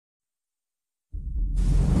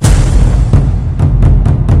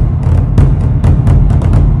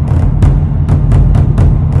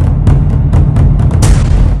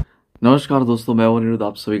नमस्कार दोस्तों, मैं अनिरुद्ध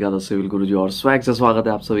आप सभी का द सिविल गुरुजी और स्वैग से स्वागत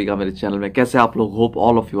है आप सभी का मेरे चैनल में। कैसे आप लोग? Hope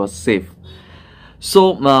all of you are safe. So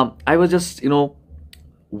I was just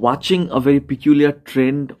watching a very peculiar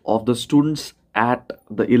trend of the students at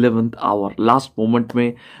the 11th hour. Last moment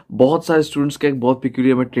में बहुत सारे स्टूडेंट्स का एक बहुत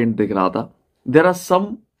peculiar में ट्रेंड दिख रहा था. There are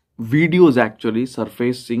some videos actually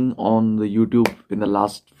surfacing on the YouTube in the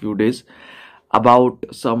last few days about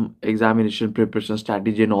some examination preparation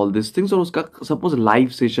strategy and all these things. और उसका suppose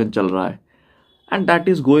live session चल रहा है and that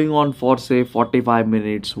is going on for say 45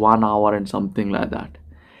 minutes, 1 hour and something like that.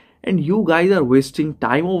 And you guys are wasting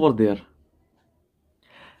time over there.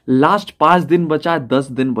 Last 5 दिन बचा है,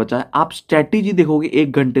 10 दिन बचा है, आप स्ट्रेटेजी देखोगे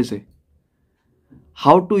 1 घंटे से।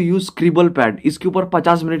 How to use scribble pad, इसके ऊपर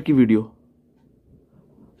 50 मिनट की वीडियो।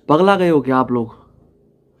 पगला गए हो क्या आप लोग?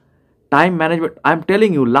 Time management, I am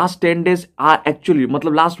telling you, last 10 days are actually,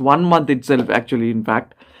 मतलब last 1 month itself actually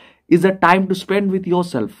in fact is a time to spend with your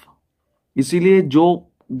self. इसीलिए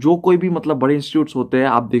जो कोई भी मतलब बड़े इंस्टीट्यूट्स होते हैं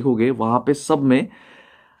आप देखोगे वहां पे सब में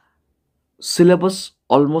सिलेबस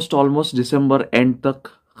ऑलमोस्ट दिसंबर एंड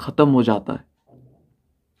तक खत्म हो जाता है,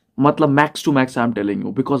 मतलब max to max I am telling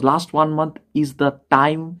you, because last 1 month is the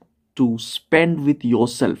time to spend with your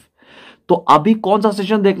self. तो अभी कौन सा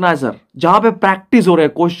सेशन देखना है सर? जहां पे प्रैक्टिस हो रहा है,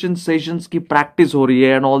 क्वेश्चन सेशंस की प्रैक्टिस हो रही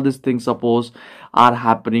है and all this things suppose are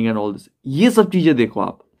happening and all this, ये सब चीजें देखो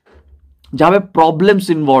आप, जहां पे प्रॉब्लम्स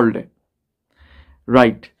इन्वॉल्व है,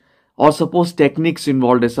 राइट? और सपोज टेक्निक्स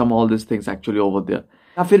इन्वॉल्व है, सम all this things actually over there.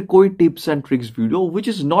 या फिर कोई tips and tricks video which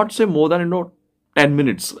is not से more than 10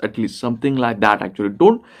 minutes at least, something like that actually.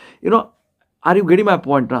 Don't, are you getting my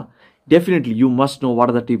point? Definitely you must know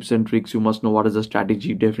what are the tips and tricks, you must know what is the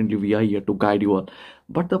strategy. Definitely we are here to guide you all,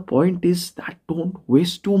 but the point is that don't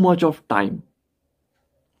waste too much of time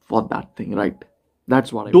for that thing, right?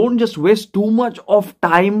 That's what don't just waste too much of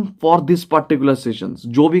time for this particular sessions.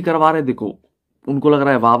 जो भी करवा रहे देखो, उनको लग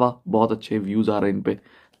रहा है वाह वाह बहुत अच्छे व्यूज आ रहे हैं इन पे,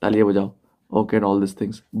 तालियां बजाओ, okay, and all these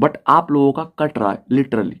things, but आप लोगों का कट रहा है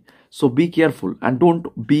literally. So be careful and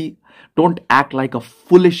don't act like a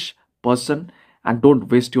foolish person and don't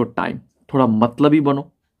waste your time. थोड़ा मतलबी बनो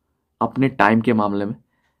अपने टाइम के मामले में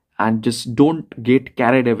and just don't get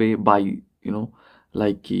carried away by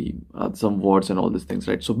like some words and all these things,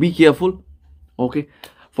 right? So be careful, okay?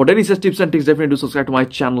 For daily such tips and tricks, definitely do subscribe to my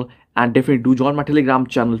channel and definitely do join my Telegram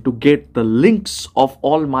channel to get the links of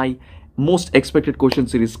all my most expected question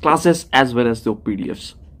series classes as well as the PDFs.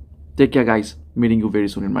 Take care guys, meeting you very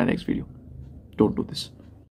soon in my next video. Don't do this.